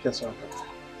maana imetokea swala.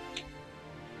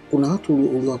 Kuna watu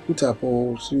uliwakuta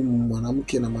hapo, si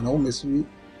mwanamke na mwanaume, si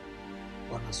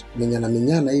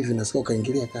wanamenyana hivi, nasikia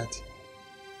ukaingilia kati.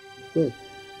 Kweli?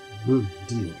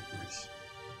 Ndio.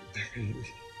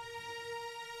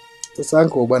 Sasa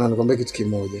Anko bwana, nikwambia kitu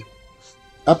kimoja.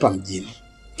 Hapa mjini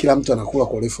kila mtu anakula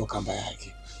kwa urefu wa kamba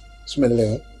yake.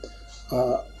 Umeelewa?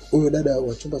 Huyo dada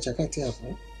wa chumba cha kati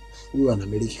hapo, huyo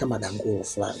anamiliki kama danguo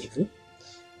fulani hivi.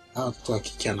 Watoto wa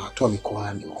kike anawatoa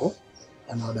mikoani huko.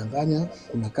 Anawadanganya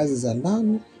kuna kazi za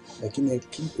ndani, lakini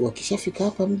wakishafika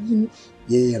hapa mjini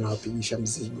yeye anawapigisha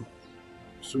mzigo.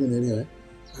 Umeelewa?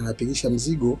 Anapigisha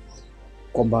mzigo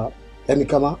kwamba yani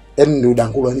kama yani ndio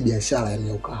dangulo, yani biashara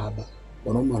yani ukahaba.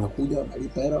 Wanaume wanakuja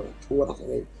wanalipa hela wanachukua na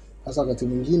kile. Sasa wakati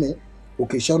mwingine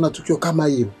ukishaona tukio kama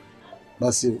hilo,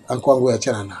 basi Anko wangu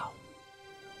achana nao.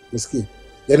 Umesikia?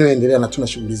 Yaani uendelea na tuna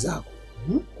shughuli zako.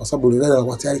 Kwa sababu yule dada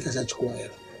alikuwa tayari kashachukua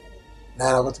hela.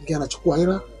 Na wakati anachukua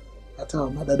hela, hata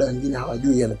madada wengine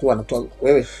hawajui anatoa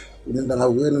wewe unaenda na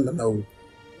wewe nenda na huyu.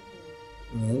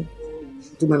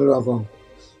 Tumeelewa hapo.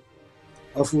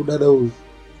 Afu dada huyu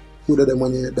dada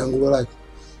mwenye dangulo lake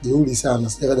jeuri sana,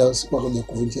 sikaja siku akaja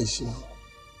kuvunja heshima.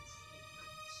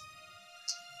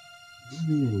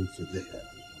 Nini unafedheka?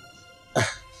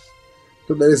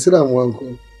 Tu Dar es Salaam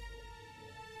wangu.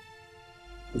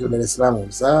 Ndio Dar es Salaam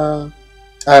msaa.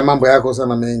 Haya mambo yako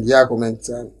sana mengi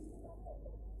sana.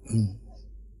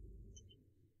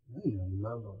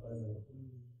 Mambo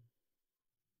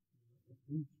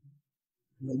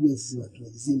unajua sisi watu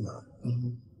wazima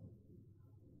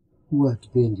huwa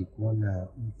hatupendi kuona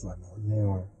mtu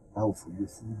anaonewa au fujo.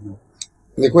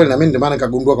 Ni kweli, na mimi ndio maana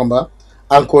nikagundua kwamba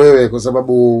Anko wewe, kwa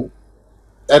sababu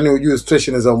yani hujui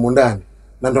situation za huko ndani,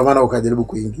 na ndio maana ukajaribu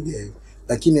kuingilia hiyo.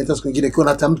 Lakini hata siku nyingine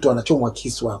kiona hata mtu anachomwa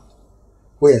kisu hapo,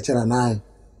 wewe achana naye.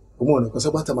 Umeona? Kwa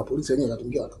sababu hata mapolisi wenyewe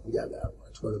watatungia watakujaga hapo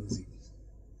achukue mzigo.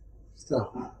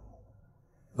 Sawa.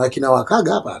 Lakini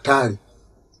wakaga hapa hatari.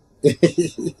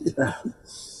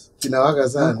 Kinawaka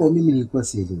sana. Kwa mimi nilikuwa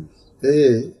sielewi.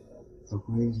 Kwa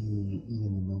kweli ile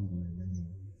ni mambo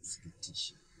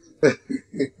yanayosikitisha.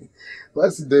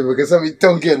 Basi ndio hivyo, kesa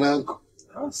mitonge na Anko.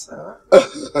 Sawa.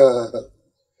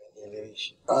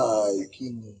 Nieleweshe.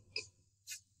 Lakini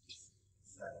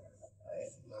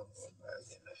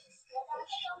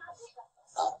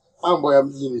mambo ya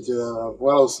mjini tena,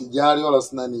 wala usijali wala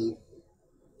usinani.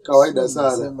 Kawaida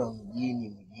sana. Sema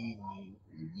mjini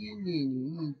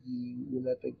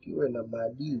unatakiwa na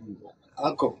maadili.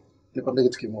 Anko, nikwambia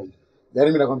kitu kimoja. Yaani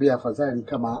mimi nakwambia afadhali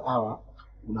kama hawa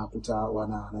unakuta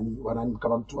wana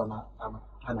kama mtu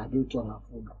ana joto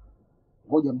anafunga.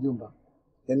 Ngoja mjomba.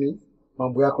 Yaani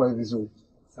mambo yako hayo vizuri.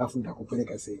 Alafu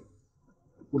nitakupeleka sehemu.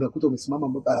 Unakuta umesimama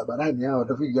barabarani, hao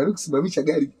watafikiri jaribu kusimamisha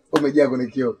gari umejaa kwenye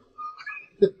kioo.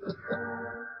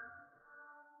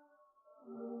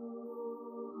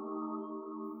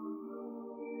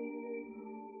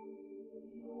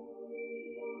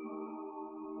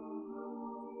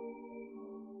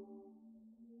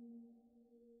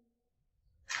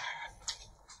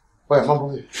 Wewe mambo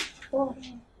vipi? Poa.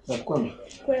 Kwema.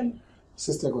 Kwema.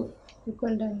 Sister yako? Yuko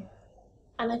ndani.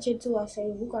 Anachetua sasa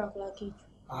hivi uko anakula kitu.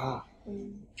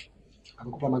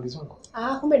 Amekupa maagizo yako?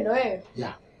 Kumbe ndo wewe?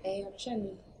 Yeah.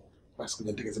 Unashani. Basi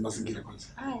kuja nitegeze mazingira kwanza.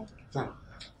 Haya. Sawa.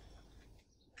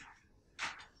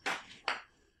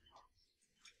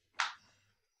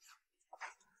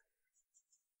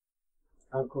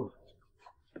 Anko.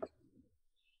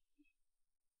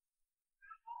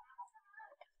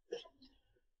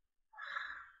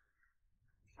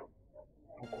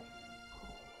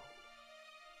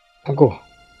 Anko.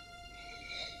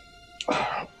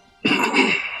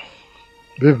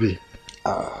 Baby.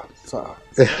 Sawa.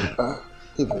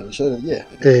 Hivi nisharejea.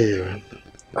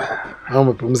 Au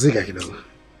umepumzika kidogo?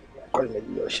 Kwa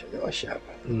nimejiosha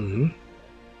hapa.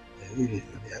 Hivi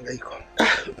nihangaiko.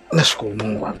 Nashukuru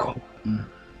Mungu wako.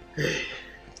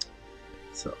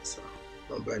 Sawa.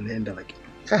 Mambo yanaenda lakini.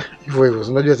 Hivyo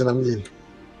unajua tena mjini.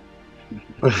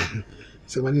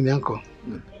 Sema nini Anko?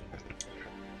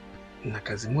 Na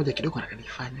kazi moja kidogo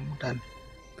nakanifanya mtani.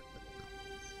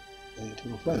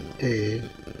 Tunafanya.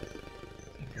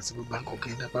 Kwa sababu banko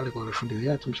kaenda pale kwa fundi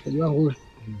viatu mshikaji wangu yule.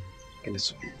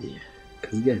 Kanisubiria.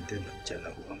 Kazi gani tena mchana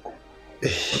huu wangu?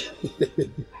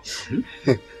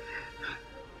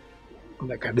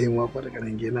 Kuna kademu hapo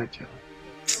atakaingia nacho.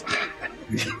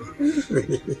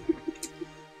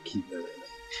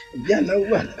 Jana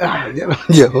bwana.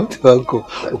 Jana wote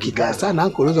wako. Ukikaa sana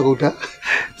Anko unaweza kukuta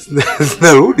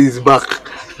zinarudi is back.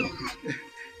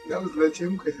 Ndio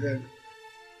zinachemka sana.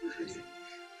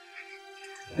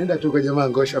 Nenda tu kwa jamaa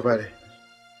ngosha pale.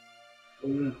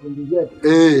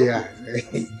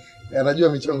 Anajua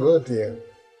michongo yote ya.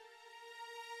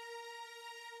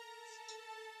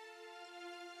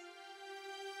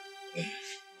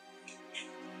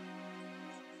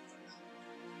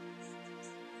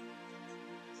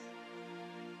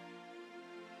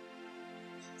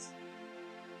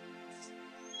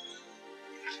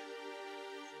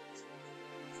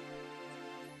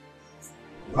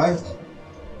 Hai.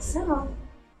 Sawa.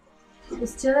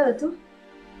 Usichelewe tu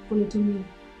kunitumia.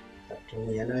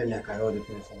 Tumia nayo miaka yote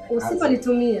tunafanya kazi.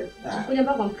 Usiponitumia, kuja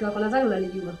mpaka kwa mke wako nadhani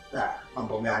unanijua.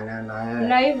 Mambo gani na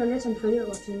Na hivyo niacha nifanyie kwa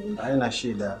watu wengine. haina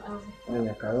shida.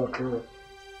 Miaka yote.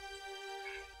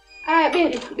 Aya,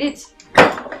 biti.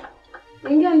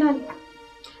 Ingia ndani.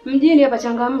 Mjini hapa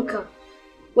changamka.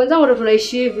 Wenzangu ndo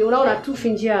tunaishi hivi, unaona tufi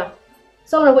njaa.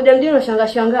 Sasa unakuja mjini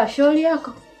unashangaa shauri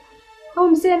yako. Au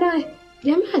mzee naye,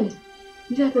 jamani.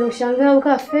 Njaa tunashangaa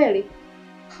ukaa feli.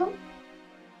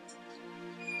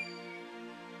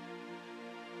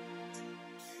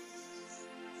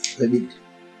 Biti.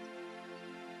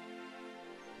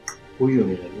 Huyo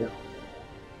ni nani yako?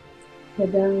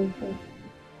 Dadangu.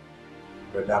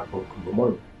 Rajabu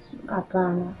kumbomoyo.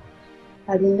 Hapana.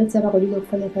 Alinileta hapa kwa ajili ya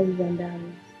kufanya kazi za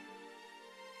ndani.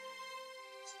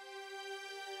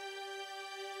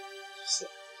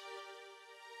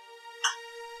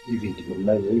 Hivi ndivyo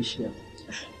mnavyoishi hapa?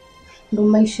 Ndio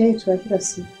maisha yetu ya kila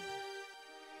siku.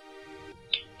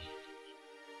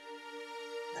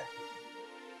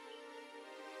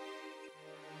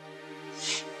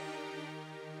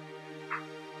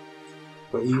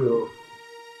 Kwa hiyo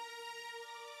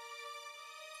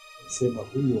sema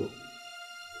huyo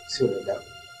sio Rajabu.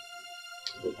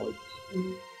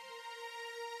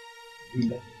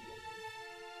 Bila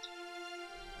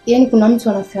Yaani kuna mtu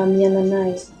anafahamiana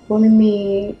naye. Kwa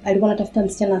mimi alikuwa anatafuta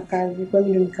msichana kazi. Kwa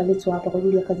mimi ndio nikaletwa hapa kwa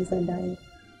ajili ya kazi za ndani.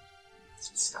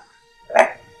 sasa.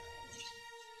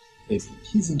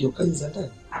 Hizi ndio kazi za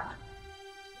ndani.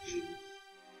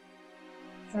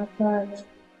 Hapana.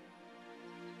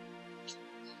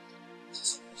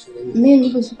 Mimi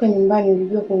nilipofika nyumbani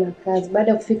nilijua kuna kazi.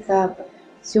 Baada ya kufika hapa,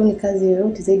 sioni kazi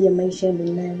yoyote zaidi ya maisha yangu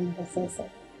ninayoishi kwa sasa.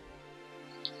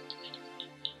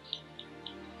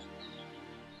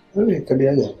 Wewe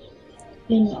kabila gani?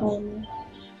 Mimi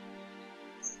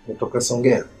Kutoka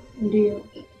Songea. ndio.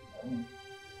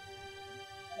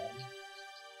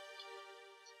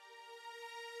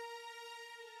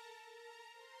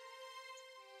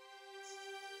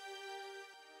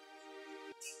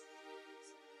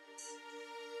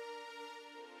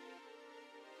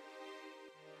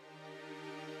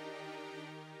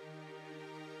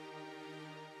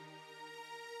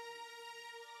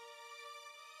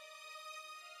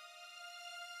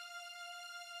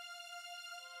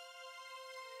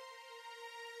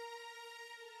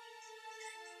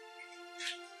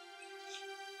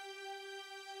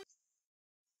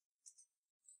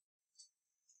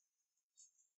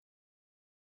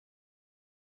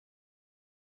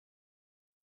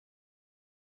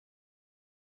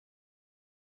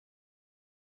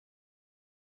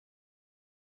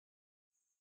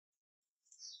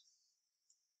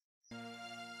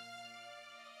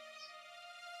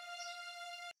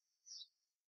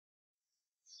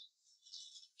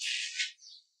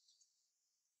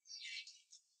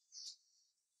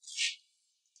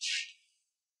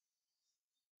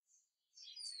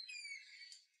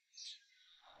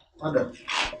 Ada.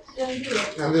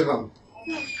 Niambie mama.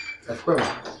 Kwema.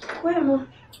 Kwema.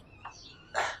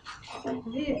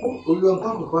 Vipi? Huyu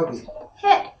Anko kwa wapi?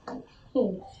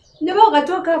 Ndio bado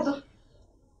katoka hapa.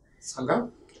 Sanga?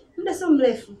 Muda sio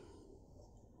mrefu.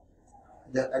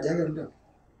 Ajaga ndio.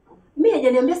 Mimi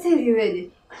hajaniambia sasa hivi weje.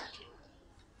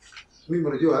 Mimi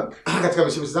unajua katika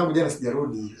mishemishe zangu jana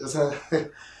sijarudi. Sasa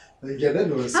naingia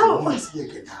ndani wala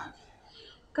sija.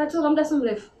 Katoka muda si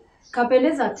mrefu.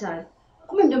 Kapendeza hatari.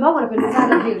 Kumbe mjomba wako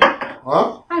anapendeza vile.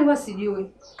 Alikuwa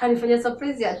sijui. Kanifanyia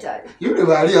surprise hatari. Yule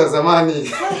baharia wa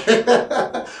zamani.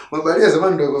 Mabaharia wa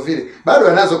zamani ndio vile. Bado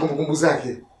anazo kumbukumbu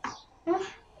zake.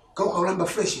 Kama ulamba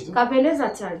fresh tu. Kapendeza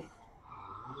hatari.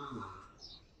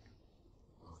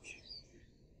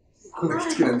 Kuna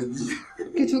kitu kinanijia.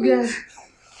 Kitu gani?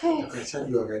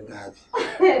 Kashajua kaenda wapi.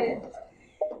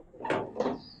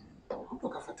 Hapo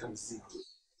kafuata mziki.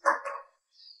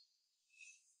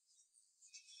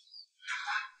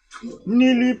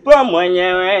 Nilipa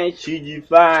mwenyewe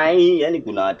sijifai. Yaani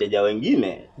kuna wateja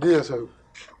wengine. Ndio sawa.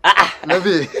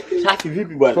 Nabii. Safi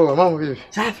vipi bwana? Poa, mambo vipi?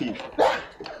 Safi.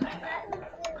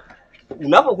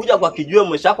 Unapokuja kwa kijue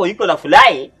mwenzako yuko na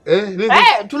fly. Nini?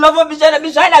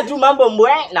 Tunavobishana tu mambo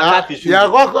mbwe na kafi shughuli. Ya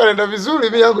kwako anaenda vizuri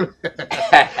mimi yangu.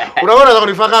 Unaona nataka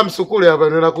kunifaka msukule hapa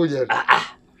ndio nakuja.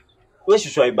 Wewe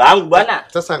shwaiba yangu bwana.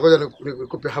 Sasa ngoja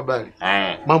nikupe habari.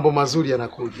 Mambo mazuri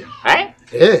yanakuja.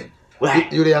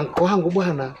 Yule Anko wangu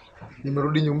bwana,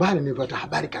 nimerudi nyumbani nimepata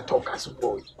habari katoka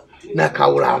asubuhi. Na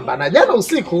kaulamba na jana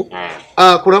usiku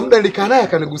kuna muda nilikaa naye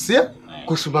akanigusia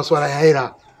kuhusu masuala ya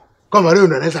hela. Kama leo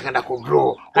ndo anaweza kaenda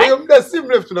kudraw. Kwa hiyo muda si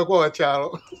mrefu tunakuwa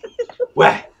wachalo.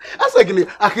 Sasa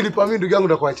akilipa mimi ndugu yangu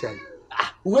ndakuwa chali.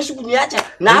 Uweshi kuniacha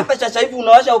na hapa sasa hivi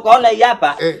unawasha ukaona hii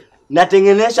hapa.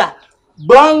 Natengenesha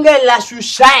bonge la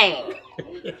shushain.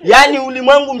 Yaani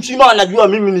ulimwengu mzima wanajua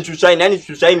mimi ni shushain, yani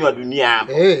shushain wa dunia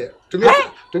hapa.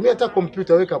 Tumia hata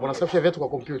kompyuta weka hapo nasafisha viatu kwa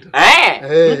kompyuta.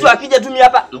 Mtu akija tumia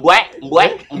hapa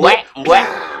mbwe.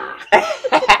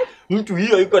 Mtu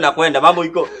hiyo iko na kwenda mambo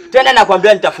iko. Tena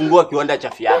nakwambia nitafungua kiwanda cha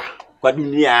viatu kwa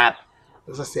dunia hapa.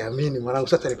 Sasa siamini mwanangu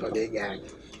sasa nipagie gani.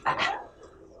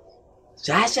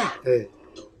 Sasa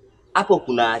hapo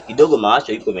kuna kidogo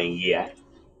mawasho iko mengia.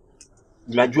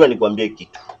 Unajua nikwambie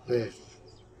kitu.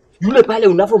 Yule pale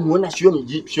unavomuona sio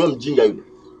mjinga yule.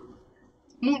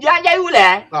 Mjanja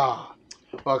yule.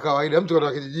 Kwa kawaida mtu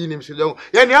kutoka kijijini mshikaji wangu.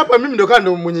 Yaani hapa mimi ndo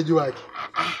ndo mwenyeji wake.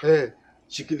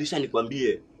 Shikilisha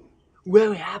nikwambie.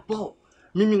 Wewe hapo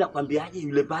mimi nakwambiaje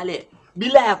yule pale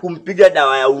bila ya kumpiga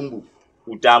dawa ya umbu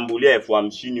utambulia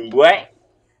 50,000 mbwe.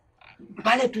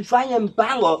 Pale tufanye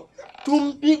mpango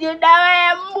tumpige dawa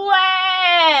ya mbwe.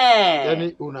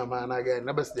 Yaani una maana gani?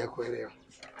 Labda sijakuelewa.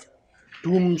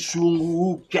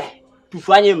 Tumshunguke.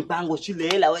 Tufanye mpango sile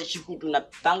hela wewe siku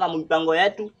tunapanga mpango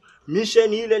yetu.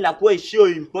 Mission ile na kuwa sio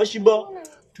impossible.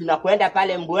 Tunakwenda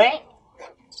pale mbwe.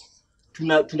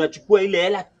 Tunachukua ile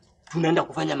hela tunaenda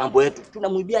kufanya mambo yetu.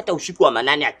 Tunamwibia hata usiku wa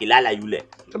manane akilala yule.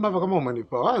 Sema hapa kama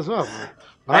umenipa wazo hapo.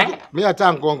 Mimi hata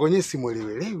Anko nyesi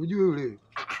simuelewelewi ujue yule.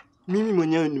 Mimi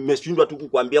mwenyewe nimeshindwa tu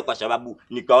kukuambia kwa sababu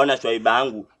nikaona shwaiba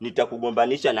yangu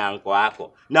nitakugombanisha na Anko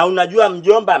wako. Na unajua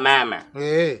mjomba mama.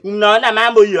 Unaona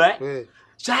mambo hiyo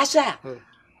Sasa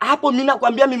hapo mimi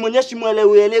nakwambia mimi mwenyewe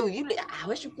simuelewelewi yule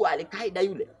hawezi kuwa alikaida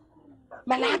yule.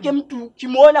 Maana yake mtu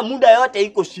kimuona muda yote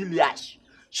iko serious.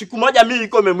 Siku moja mimi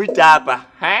iko memwita hapa.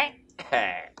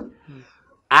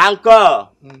 Anko.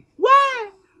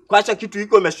 Kwanza kitu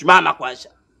iko imesimama kwanza.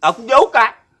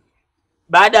 Akugeuka.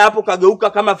 Baada hapo kageuka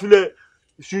kama vile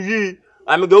siji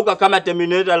amegeuka kama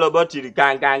Terminator robot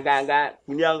kanga.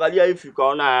 Kuniangalia hivi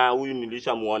kaona huyu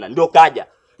nilishamuona. Ndio kaja.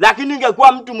 Lakini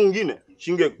ingekuwa mtu mwingine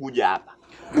singekuja hapa.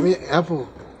 Mimi hapo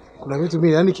kuna vitu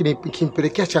mimi yani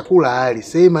kimpelekea chakula hali.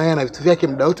 Sema yeye na vitu vyake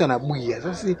muda wote anabuia.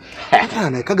 Sasa hata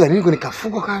anaikaga nini kwenye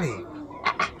kafuko kale.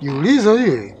 Jiulizo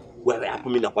yeye. Wewe hapo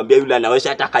mimi nakwambia yule anaweza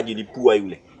hata kujilipua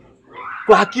yule.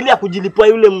 Kwa akili ya kujilipua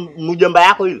yule mjomba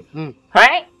yako yule.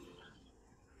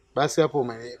 Basi hapo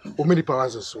umenipa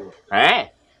wazo zuri.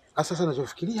 Sasa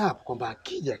ninachofikiria hapo kwamba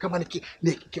akija kama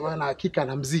nikiwa hakika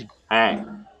na mzigo.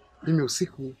 Mimi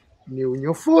usiku ni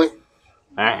unyofue.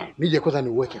 Nije kwanza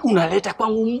niuweke. Unaleta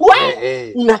kwangu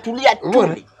mbwe. Unatulia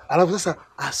tu. Alafu sasa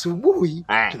asubuhi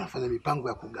tunafanya mipango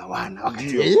ya kugawana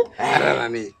wakati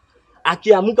nani.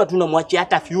 Akiamka tunamwachia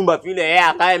hata viumba vile yeye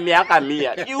akae miaka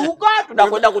 100. Huko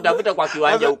tunakwenda kutafuta kwa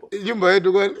kiwanja huko. Jumba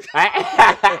yetu kwani?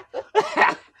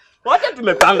 Wote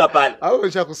tumepanga pale. Au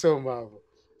acha kusoma hapo.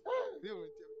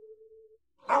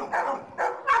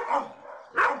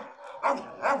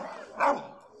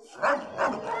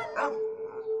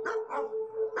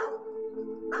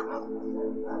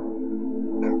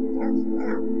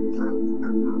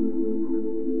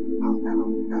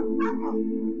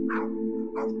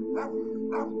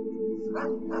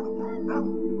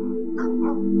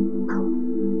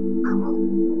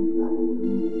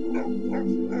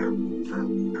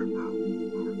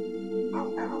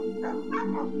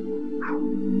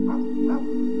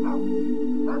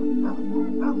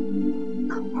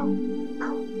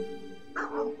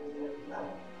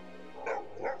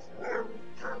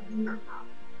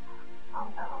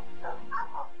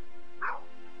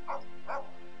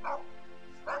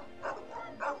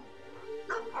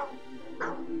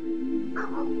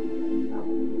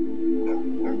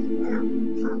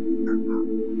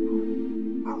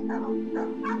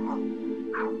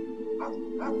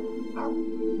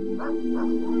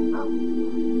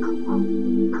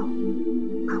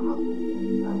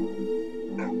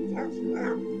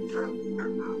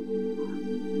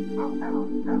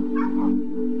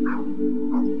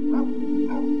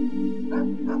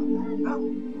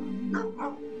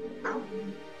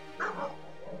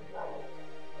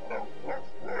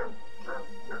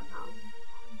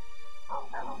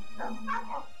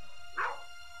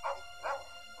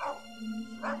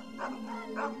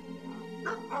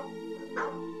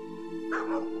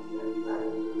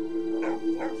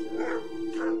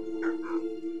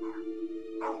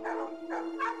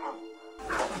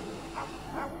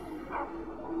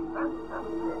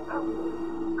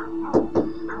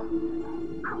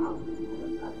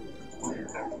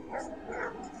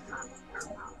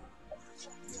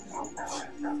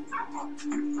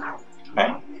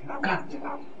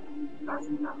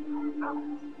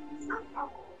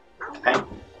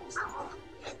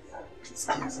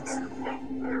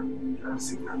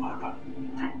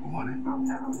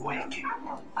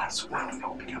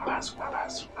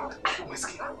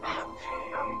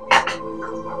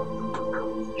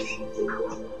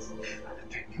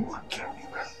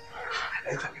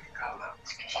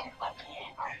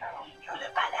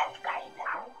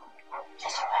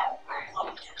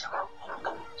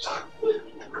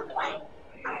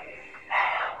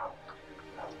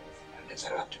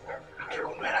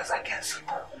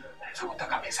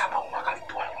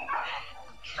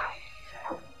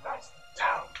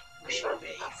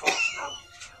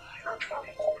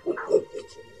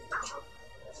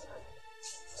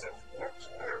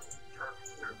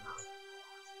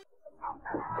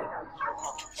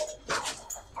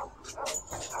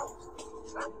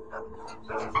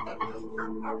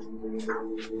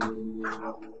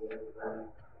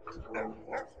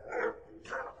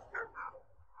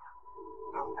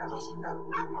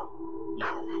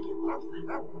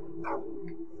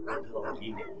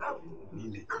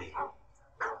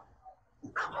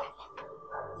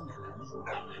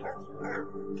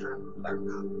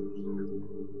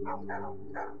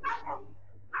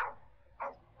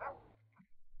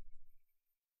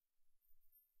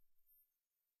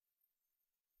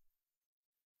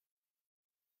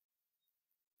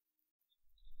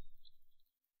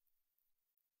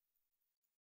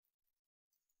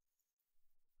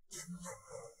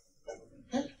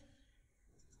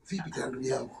 Vipi tena ndugu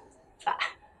yangu?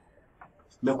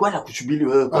 Nimekuwa nakusubiri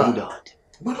wewe kwa muda wote.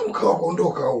 Mbona mkao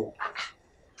kuondoka huu?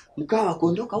 Mkao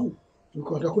kuondoka huu?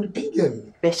 Mkao ndio kunipiga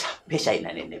mimi. Pesa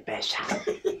inanenepesha.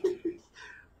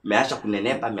 Meacha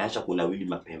kunenepa, meacha kunawili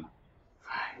mapema.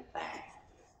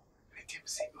 Leti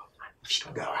mzigo.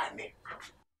 Tugawane.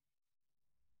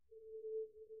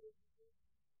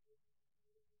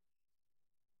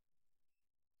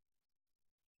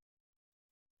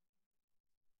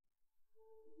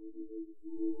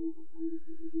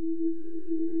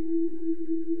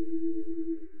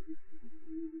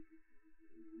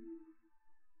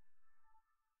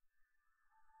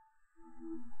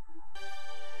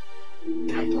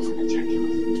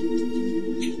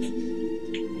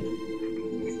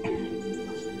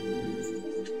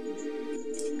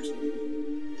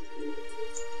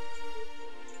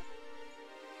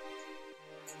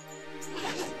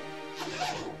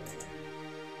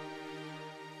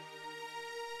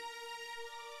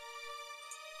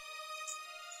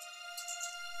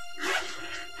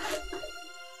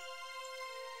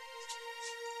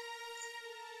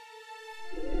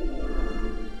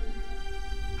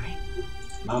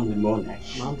 Mambo umeona?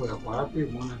 Mambo ya kwa wapi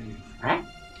umeona nini?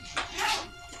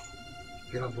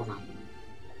 Kila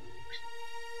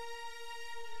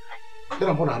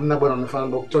mbona hamna bwana unafanya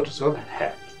ndo kutoto sababu?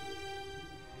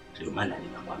 Ndio maana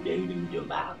ninakwambia yule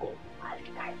mjomba wako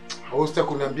alikai. Hausta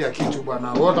kuniambia kitu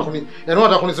bwana. Wewe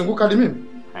unataka kunizunguka hadi mimi?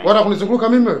 Wewe unataka kunizunguka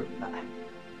mimi wewe?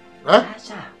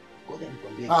 Acha. Ngoja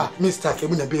nikwambie. Mimi sitaki,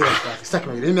 hebu niambie ile sitaki. Sitaki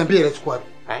na ile. Niambie ile chukua wapi?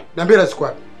 Niambie ile chukua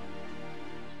wapi?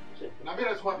 Niambie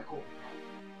ile chukua wapi kwa?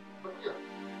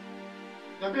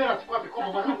 Niambie ile chukua wapi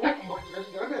kwa bwana?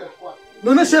 Niambie ile chukua wapi?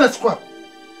 Nionyeshe ile chukua wapi?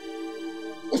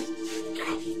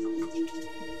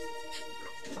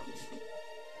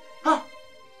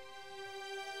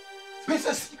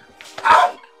 Pesa si.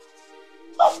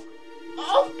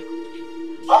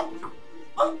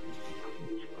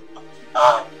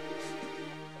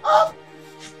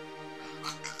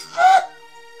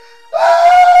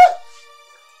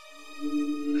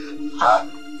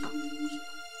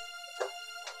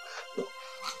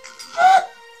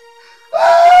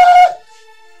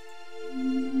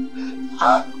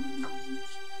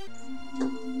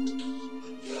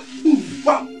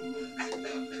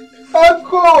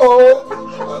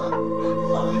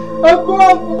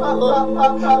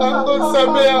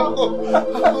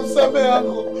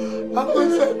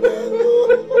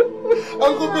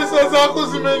 Anko, pesa zako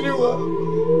zimeniwa.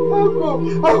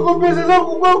 Anko, pesa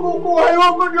zako kwangu, hai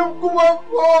wako ndio mkubwa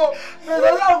wako.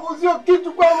 Pesa zangu sio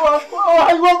kitu kwangu,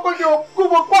 hai wako ndio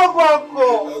mkubwa kwangu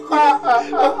Anko.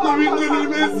 Anko, mimi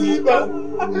nimeziba.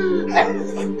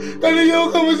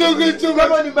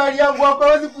 Kama ni mali yangu Anko,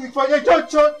 hawezi kufanya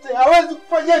chochote. Hawezi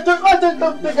kufanya chochote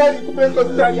nitamtegani kupenda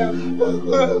mali yangu.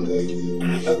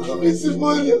 Anko,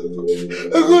 msimoja.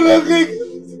 Anko, nakiki.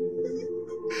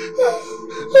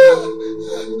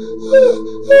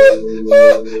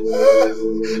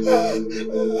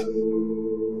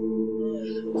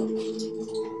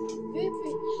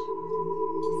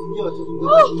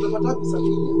 Tutapata wapi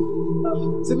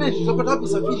safari? Semeni tutapata wapi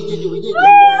safari nyenye wenyewe?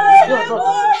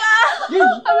 Nini?